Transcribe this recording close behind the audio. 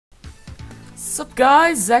Sup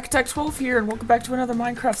guys, ZachTech12 here, and welcome back to another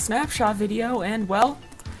Minecraft snapshot video. And well,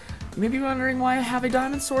 you may be wondering why I have a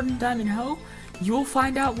diamond sword and diamond hoe. You will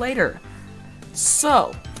find out later.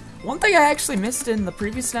 So, one thing I actually missed in the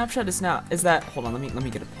previous snapshot is that hold on, let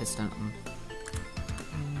me get a piston.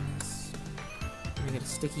 Let me get a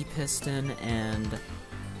sticky piston and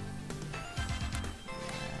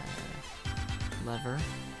lever.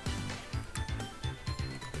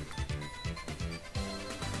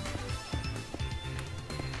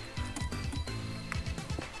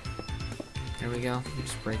 There we go.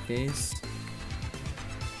 Just break these.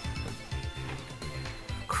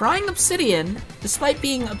 Crying obsidian, despite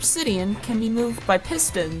being obsidian, can be moved by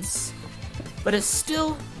pistons, but it's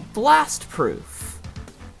still blast proof,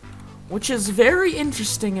 which is very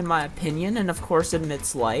interesting in my opinion, and of course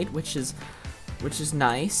emits light, which is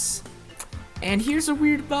nice. And here's a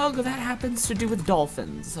weird bug that happens to do with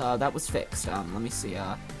dolphins. That was fixed. Let me see.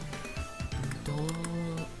 There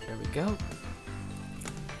we go.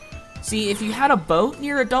 See, if you had a boat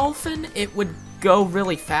near a dolphin, it would go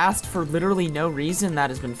really fast for literally no reason. That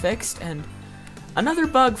has been fixed. And another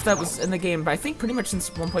bug that was in the game, but I think pretty much since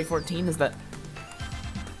 1.14, is that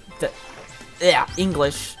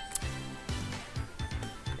English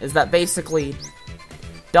is that basically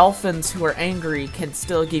dolphins who are angry can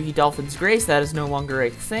still give you dolphin's grace. That is no longer a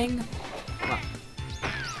thing. Well,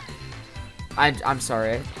 I'm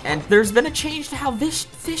sorry. And there's been a change to how fish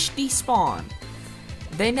despawn.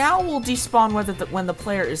 They now will despawn when the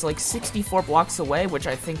player is like 64 blocks away, which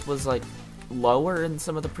I think was like lower in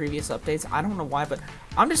some of the previous updates. I don't know why, but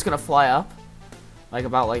I'm just gonna fly up, like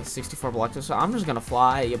about like 64 blocks. So I'm just gonna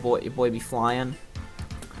fly. Your boy be flying.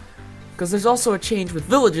 Because there's also a change with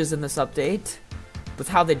villages in this update, with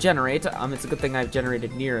how they generate. It's a good thing I've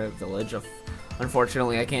generated near a village.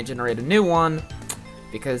 Unfortunately, I can't generate a new one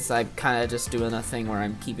because I'm kind of just doing a thing where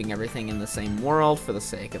I'm keeping everything in the same world for the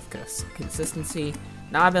sake of consistency.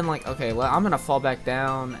 Now I've been like, okay, well, I'm gonna fall back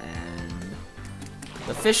down, and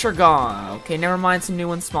the fish are gone. Okay, never mind, some new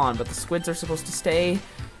ones spawn, but the squids are supposed to stay.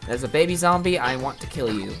 There's a baby zombie. I want to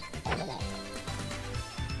kill you.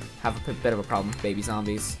 Have a bit of a problem with baby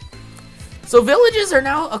zombies. So villages are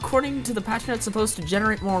now, according to the patch notes, supposed to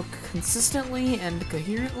generate more consistently and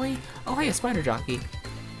coherently. Oh, hey, a spider jockey.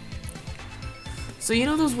 So you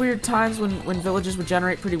know those weird times when villages would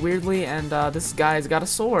generate pretty weirdly, and this guy's got a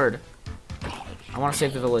sword. I want to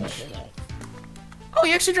save the village. Oh,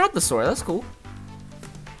 he actually dropped the sword. That's cool.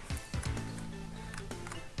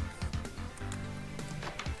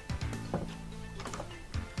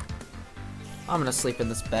 I'm gonna sleep in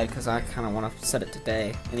this bed because I kind of want to set it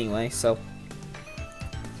today anyway. So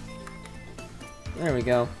there we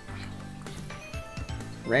go.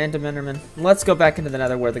 Random Enderman. Let's go back into the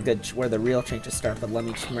Nether where the real changes start. But let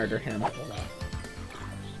me murder him.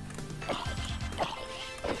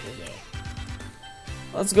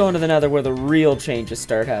 Let's go into the Nether where the real changes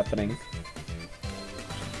start happening.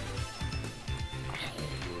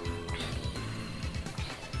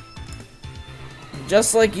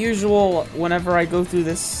 Just like usual, whenever I go through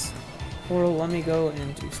this portal, let me go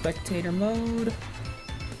into spectator mode.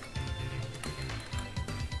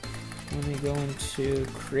 Let me go into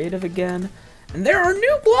creative again. And there are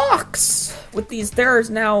new blocks with these. There's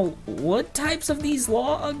now wood types of these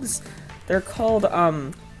logs. They're called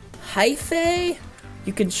hyphae.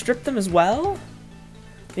 You can strip them as well.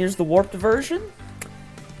 Here's the warped version.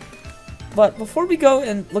 But before we go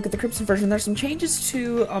and look at the crimson version, there's some changes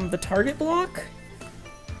to the target block.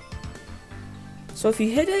 So if you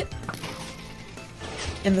hit it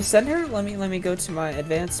in the center, let me go to my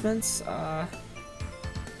advancements.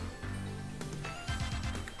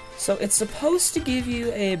 So it's supposed to give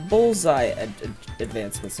you a bullseye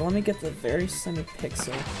advancement. So let me get the very center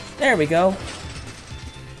pixel. There we go.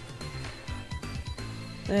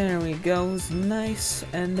 There we go. It's nice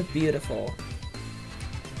and beautiful.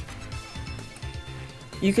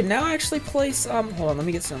 You can now actually place hold on, let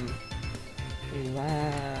me get some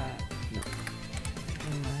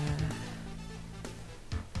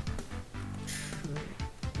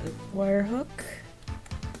tripwire hook.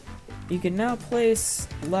 You can now place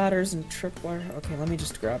ladders and tripwire. Okay, let me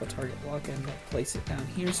just grab a target block and place it down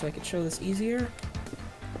here so I can show this easier.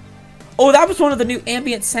 Oh, that was one of the new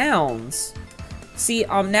ambient sounds. See,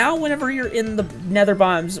 now whenever you're in the Nether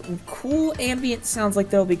biomes, cool ambient sounds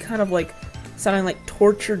like they'll be kind of like sounding like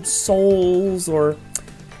tortured souls or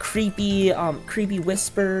creepy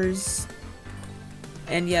whispers.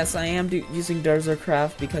 And yes, I am using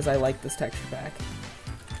Craft because I like this texture pack.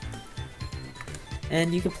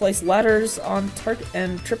 And you can place ladders on target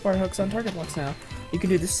and tripwire hooks on target blocks now. You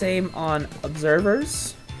can do the same on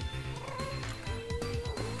observers.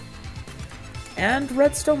 and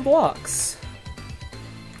redstone blocks.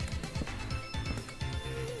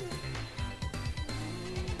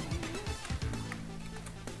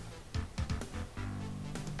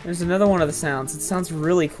 There's another one of the sounds. It sounds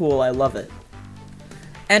really cool. I love it.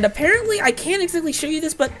 And apparently, I can't exactly show you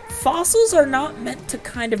this, but fossils are not meant to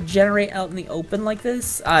kind of generate out in the open like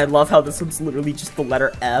this. I love how this one's literally just the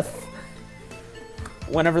letter F.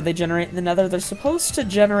 Whenever they generate in the Nether, they're supposed to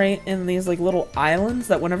generate in these like little islands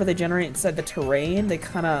that whenever they generate inside the terrain, they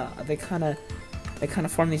kind of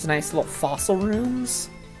form these nice little fossil rooms.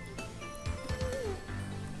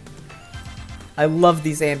 I love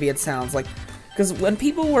these ambient sounds, like, because when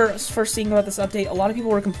people were first seeing about this update, a lot of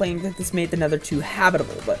people were complaining that this made the Nether too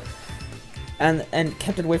habitable, but and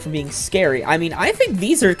kept it away from being scary. I mean, I think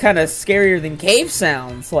these are kind of scarier than cave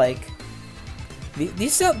sounds. Like,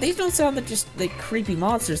 these don't sound like just like creepy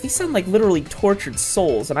monsters. These sound like literally tortured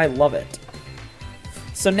souls, and I love it.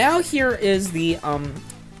 So now here is the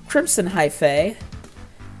Crimson Hyphae,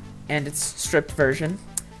 and its stripped version.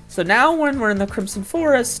 So now when we're in the Crimson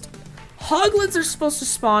Forest, hoglins are supposed to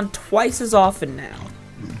spawn twice as often now.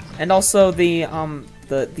 And also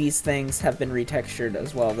these things have been retextured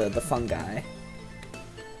as well, the fungi.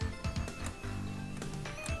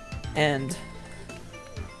 And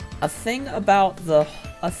a thing about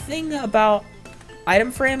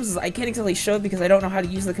item frames is I can't exactly show it because I don't know how to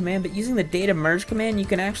use the command, but using the data merge command, you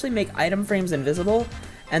can actually make item frames invisible,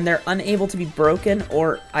 and they're unable to be broken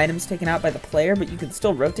or items taken out by the player, but you can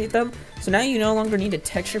still rotate them. So now you no longer need a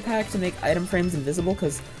texture pack to make item frames invisible,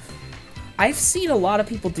 because I've seen a lot of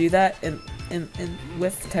people do that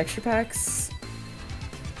with texture packs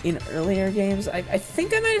in earlier games. I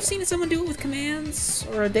think I might have seen someone do it with commands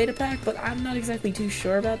or a data pack, but I'm not exactly too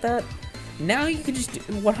sure about that. Now you can just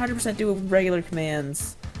 100% do it with regular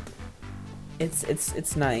commands.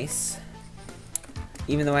 It's nice.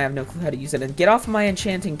 Even though I have no clue how to use it. And get off my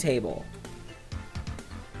enchanting table.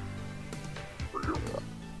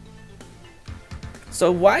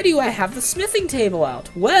 So why do I have the smithing table out?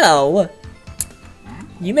 Well,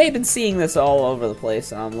 you may have been seeing this all over the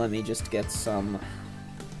place. Let me just get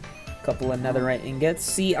couple of netherite ingots.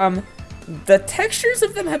 See, the textures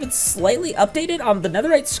of them have been slightly updated. The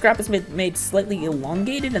netherite scrap is made slightly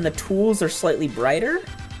elongated, and the tools are slightly brighter.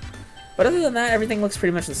 But other than that, everything looks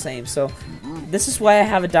pretty much the same. So this is why I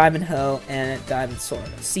have a diamond hoe and a diamond sword.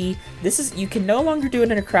 See, you can no longer do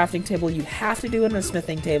it in a crafting table. You have to do it in a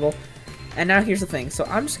smithing table. And now here's the thing. So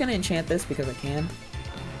I'm just gonna enchant this because I can.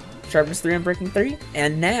 Sharpness 3 and breaking 3.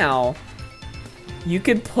 And now you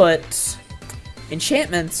can put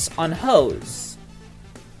enchantments on hoes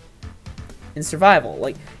in survival.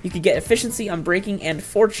 Like, you could get efficiency on breaking and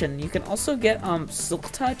fortune. You can also get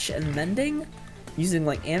silk touch and mending using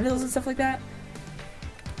like anvils and stuff like that.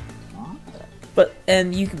 But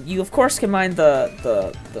you of course can mine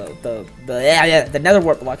the nether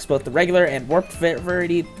warp blocks, both the regular and warped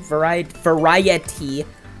variety.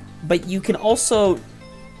 But you can also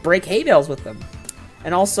break hay bales with them.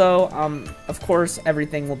 And also, of course,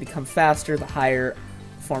 everything will become faster the higher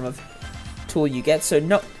form of tool you get. So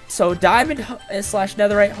diamond /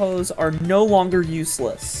 netherite hoes are no longer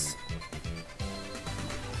useless.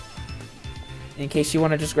 In case you want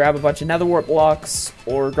to just grab a bunch of nether warp blocks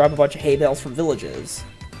or grab a bunch of hay bales from villages.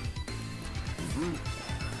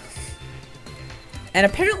 And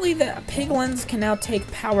apparently the piglins can now take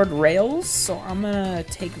powered rails, so I'm gonna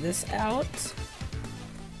take this out.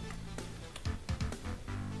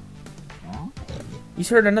 You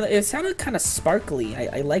heard another, it sounded kind of sparkly.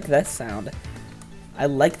 I like that sound. I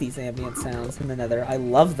like these ambient sounds in the nether. I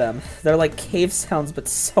love them. They're like cave sounds, but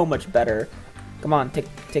so much better. Come on, take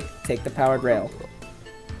the powered rail.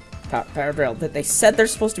 Powered rail. They said they're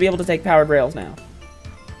supposed to be able to take powered rails now.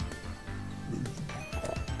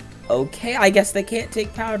 Okay, I guess they can't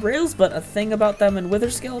take powered rails, but a thing about them in wither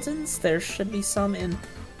skeletons, there should be some in...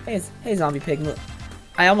 Hey zombie pigman.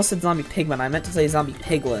 I almost said zombie pigman. I meant to say zombie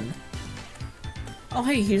piglin. Oh,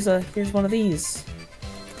 hey, here's one of these.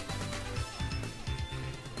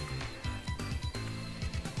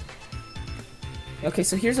 Okay,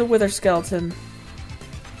 so here's a wither skeleton.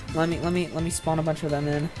 Let me spawn a bunch of them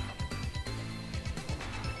in.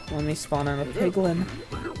 Let me spawn in a piglin.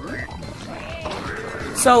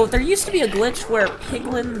 So there used to be a glitch where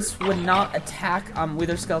piglins would not attack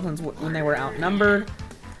wither skeletons when they were outnumbered,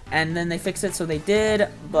 and then they fixed it so they did,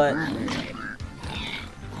 but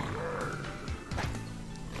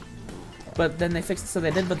then they fixed it so they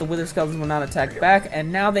did, but the wither skeletons would not attack back,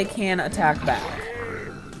 and now they can attack back.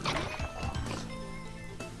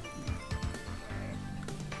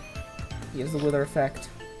 Here's the wither effect.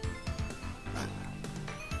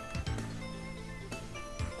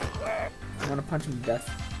 want to punch him to death.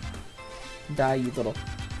 Die, you little...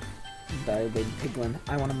 Die, baby piglin.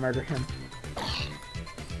 I want to murder him.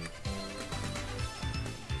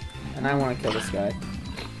 And I want to kill this guy.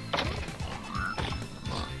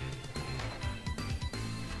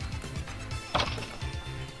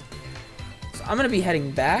 So I'm going to be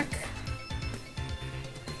heading back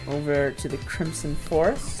over to the Crimson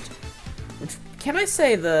Forest. Which, can I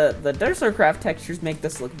say, the Desertcraft textures make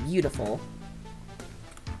this look beautiful.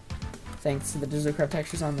 Thanks to the Desertcraft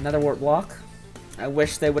textures on the Nether Wart block. I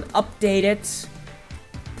wish they would update it.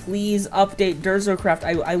 Please update Desertcraft.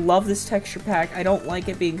 I love this texture pack. I don't like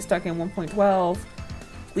it being stuck in 1.12.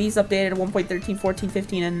 Please update it at 1.13, 14,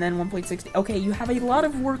 15, and then 1.16. Okay, you have a lot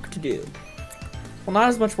of work to do. Well, not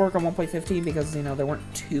as much work on 1.15 because, you know, there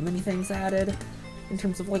weren't too many things added in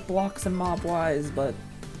terms of, like, blocks and mob-wise, but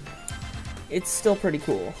it's still pretty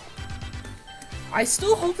cool. I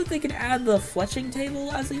still hope that they can add the fletching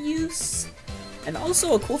table as a use. And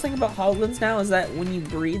also, a cool thing about hoglins now is that when you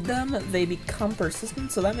breed them, they become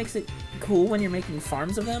persistent, so that makes it cool when you're making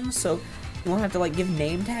farms of them, so you won't have to, like, give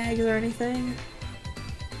name tags or anything.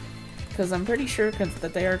 Because I'm pretty sure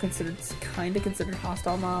that they are kind of considered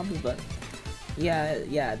hostile mobs, but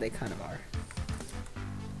yeah, they kind of are.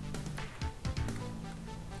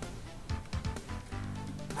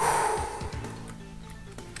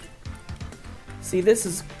 See, this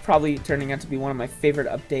is probably turning out to be one of my favorite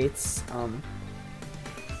updates.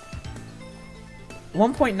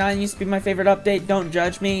 1.9 used to be my favorite update, don't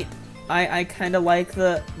judge me. I kind of like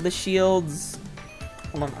the shields.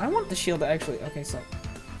 Hold on, I want the shield to actually... Okay, so...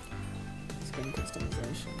 Skin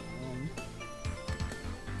customization.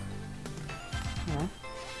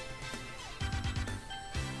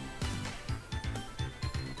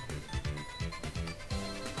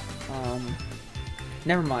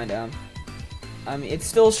 Never mind, it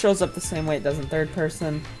still shows up the same way it does in third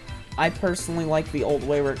person. I personally like the old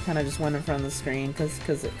way where it kind of just went in front of the screen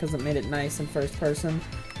because it made it nice in first person.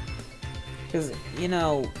 Because, you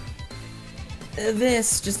know,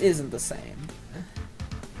 this just isn't the same.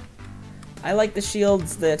 I like the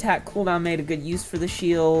shields. The attack cooldown made a good use for the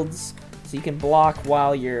shields, so you can block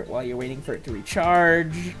while you're waiting for it to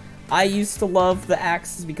recharge. I used to love the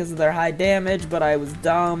axes because of their high damage, but I was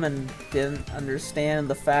dumb and didn't understand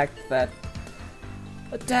the fact that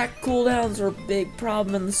attack cooldowns are a big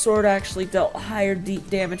problem, and the sword actually dealt higher deep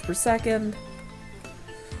damage per second.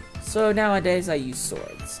 So nowadays I use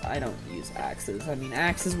swords. I don't use axes. I mean,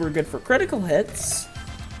 axes were good for critical hits.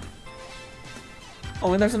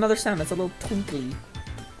 Oh, and there's another sound that's a little twinkly.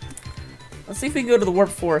 Let's see if we can go to the Warp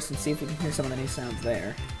Forest and see if we can hear some of the new sounds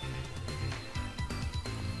there.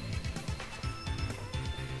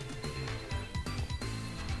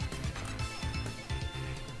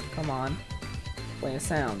 Come on. Play a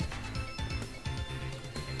sound.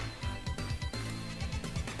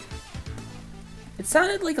 It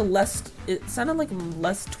sounded like a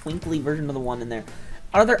less twinkly version of the one in there.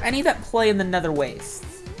 Are there any that play in the Nether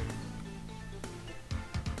Wastes?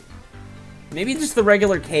 Maybe just the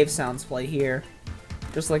regular cave sounds play here,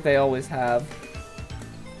 just like they always have.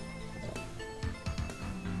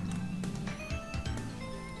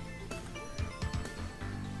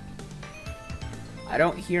 I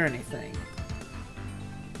don't hear anything.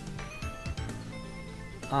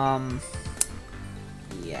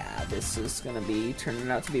 Yeah, this is gonna be turning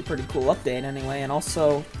out to be a pretty cool update anyway, and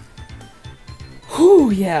also,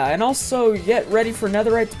 whew, yeah, and also get ready for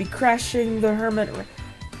Netherite to be crashing the Hermit.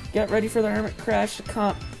 Get ready for the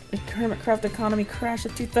Hermitcraft economy crash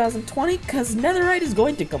of 2020, cause Netherite is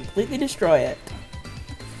going to completely destroy it,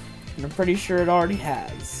 and I'm pretty sure it already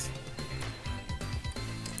has.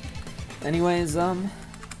 Anyways,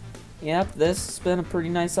 yep, this has been a pretty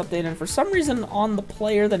nice update, and for some reason on the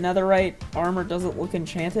player, the Netherite armor doesn't look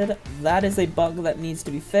enchanted. That is a bug that needs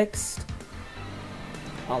to be fixed.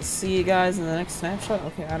 I'll see you guys in the next snapshot.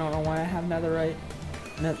 Okay, I don't know why I have Netherite,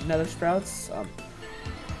 Nether sprouts.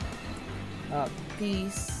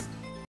 Peace.